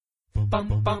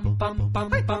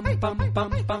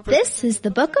This is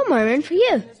the Book of Mormon for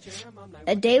you,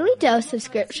 a daily dose of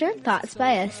scripture and thoughts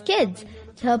by us kids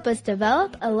to help us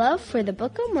develop a love for the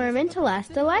Book of Mormon to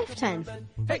last a lifetime.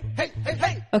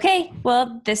 Okay,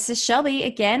 well, this is Shelby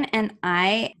again, and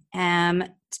I am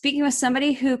speaking with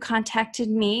somebody who contacted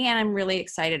me, and I'm really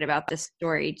excited about this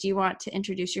story. Do you want to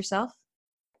introduce yourself?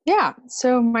 Yeah,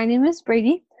 so my name is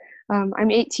Brady.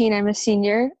 I'm 18, I'm a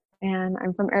senior, and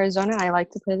I'm from Arizona. I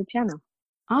like to play the piano.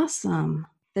 Awesome.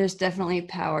 There's definitely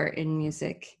power in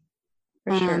music.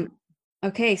 For sure.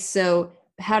 Okay, so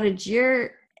how did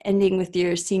your ending with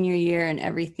your senior year and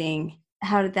everything,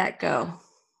 how did that go?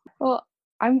 Well,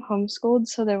 I'm homeschooled,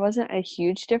 so there wasn't a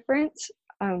huge difference.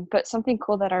 But something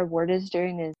cool that our ward is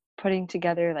doing is putting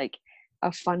together like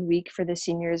a fun week for the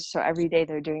seniors. So every day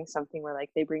they're doing something where like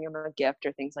they bring them a gift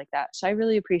or things like that. So I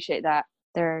really appreciate that.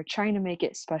 They're trying to make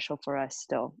it special for us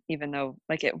still, even though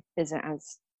like it isn't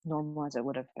as normal as it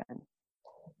would have been.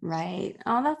 Right.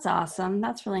 Oh, that's awesome.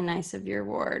 That's really nice of your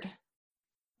ward.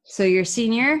 So you're a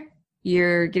senior,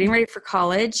 you're getting ready for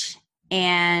college,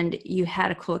 and you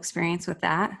had a cool experience with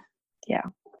that. Yeah.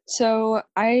 So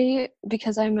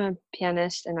because I'm a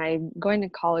pianist and I'm going to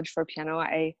college for piano,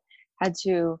 I had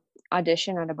to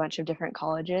audition at a bunch of different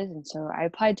colleges. And so I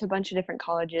applied to a bunch of different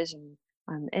colleges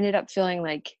and ended up feeling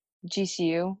like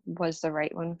GCU was the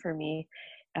right one for me,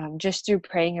 just through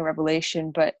praying and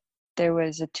revelation. But there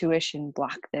was a tuition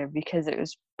block there because it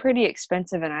was pretty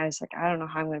expensive. And I was like, I don't know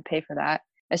how I'm going to pay for that,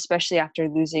 especially after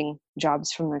losing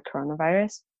jobs from the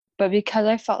coronavirus. But because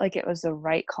I felt like it was the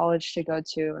right college to go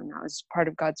to and that was part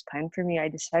of God's plan for me, I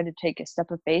decided to take a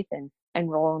step of faith and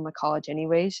enroll in the college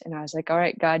anyways. And I was like, all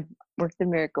right, God, work the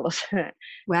miracles.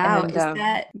 Wow. And, is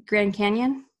that Grand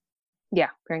Canyon? Yeah,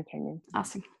 Grand Canyon.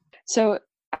 Awesome. So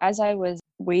as I was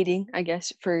waiting, I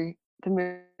guess, for the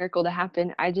miracle to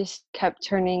happen, I just kept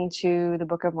turning to the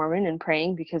Book of Mormon and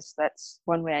praying because that's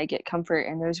one way I get comfort.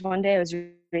 And there was one day I was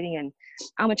reading in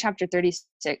Alma chapter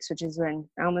 36, which is when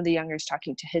Alma the Younger is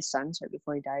talking to his sons right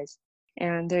before he dies.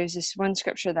 And there's this one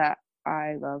scripture that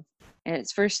I love, and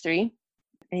it's verse 3.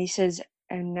 And he says,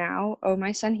 "And now, O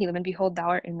my son Helaman, behold, thou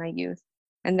art in thy youth.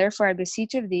 And therefore I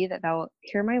beseech of thee that thou wilt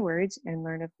hear my words and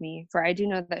learn of me. For I do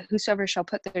know that whosoever shall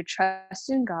put their trust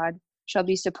in God shall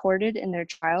be supported in their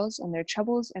trials and their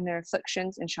troubles and their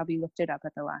afflictions and shall be lifted up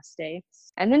at the last day."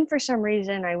 And then for some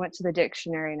reason, I went to the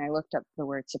dictionary and I looked up the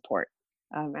word support.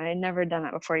 And I'd never done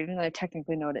that before, even though I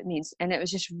technically know what it means. And it was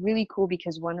just really cool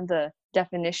because one of the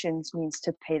definitions means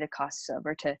to pay the costs of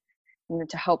or to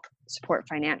help support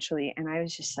financially. And I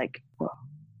was just like, whoa,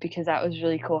 because that was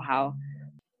really cool how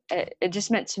it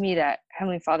just meant to me that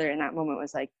Heavenly Father in that moment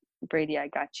was like, Brady, I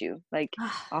got you. Like,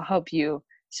 I'll help you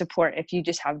support if you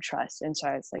just have trust. And so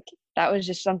I was like, that was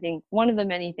just one of the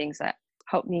many things that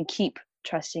helped me keep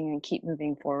trusting and keep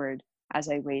moving forward as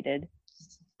I waited.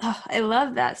 Oh, I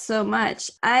love that so much.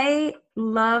 I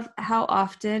love how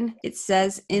often it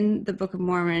says in the Book of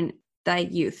Mormon, thy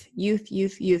youth,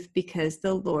 because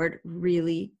the Lord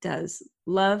really does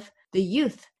love the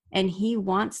youth and he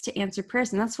wants to answer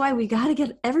prayers. And that's why we got to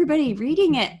get everybody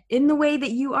reading it in the way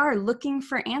that you are, looking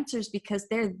for answers because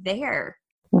they're there.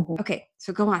 Mm-hmm. Okay,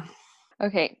 so go on.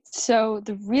 Okay, so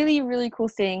the really, really cool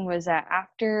thing was that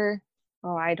after,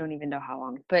 I don't even know how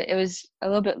long, but it was a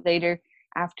little bit later,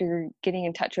 after getting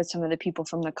in touch with some of the people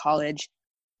from the college,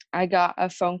 I got a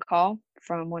phone call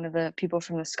from one of the people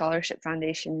from the Scholarship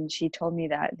Foundation, and she told me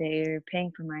that they're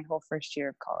paying for my whole first year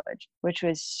of college, which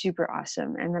was super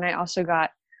awesome. And then I also got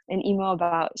an email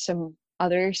about some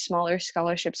other smaller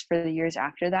scholarships for the years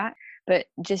after that. But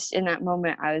just in that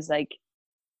moment, I was like,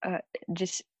 it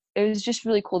was just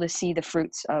really cool to see the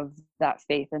fruits of that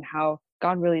faith and how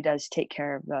God really does take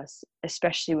care of us,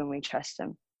 especially when we trust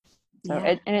him. So,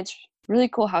 yeah. And it's really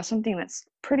cool how something that's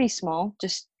pretty small,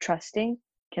 just trusting,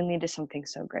 can lead to something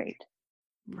so great.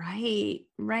 Right.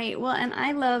 Well, and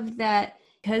I love that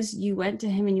because you went to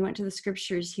him and you went to the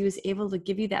scriptures, he was able to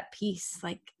give you that peace.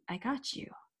 Like, I got you.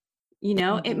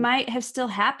 Mm-hmm. It might have still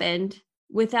happened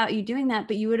without you doing that,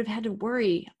 but you would have had to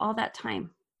worry all that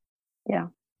time. Yeah.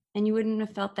 And you wouldn't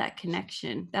have felt that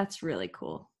connection. That's really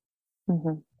cool.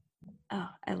 Mm-hmm. Oh,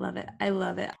 I love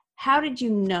it. How did you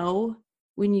know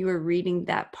when you were reading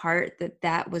that part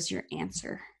that was your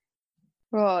answer?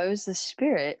 Well, it was the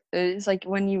Spirit. It was like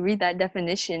when you read that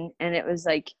definition and it was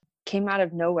like came out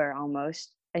of nowhere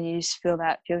almost, and you just feel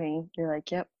that feeling. You're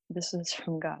like, yep, this is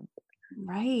from God.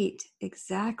 Right.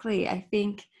 Exactly. I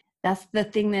think that's the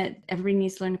thing that everybody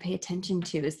needs to learn to pay attention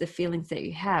to is the feelings that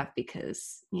you have,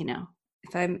 because,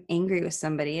 if I'm angry with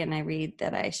somebody and I read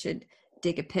that I should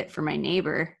dig a pit for my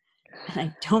neighbor and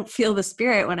I don't feel the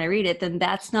Spirit when I read it, then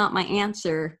that's not my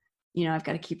answer I've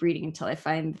got to keep reading until I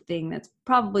find the thing that's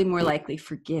probably more likely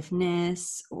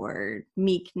forgiveness or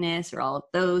meekness or all of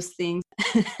those things.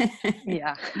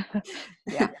 Yeah.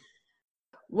 Yeah.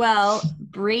 Well,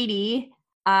 Brady,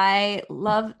 I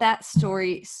love that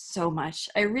story so much.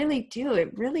 I really do.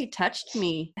 It really touched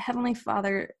me. Heavenly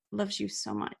Father loves you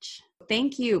so much.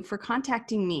 Thank you for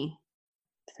contacting me.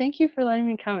 Thank you for letting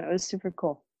me come. It was super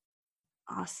cool.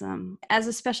 Awesome. As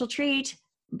a special treat,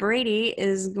 Brady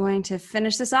is going to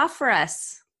finish this off for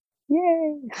us.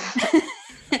 Yay!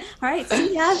 All right.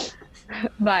 See ya.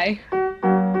 Bye.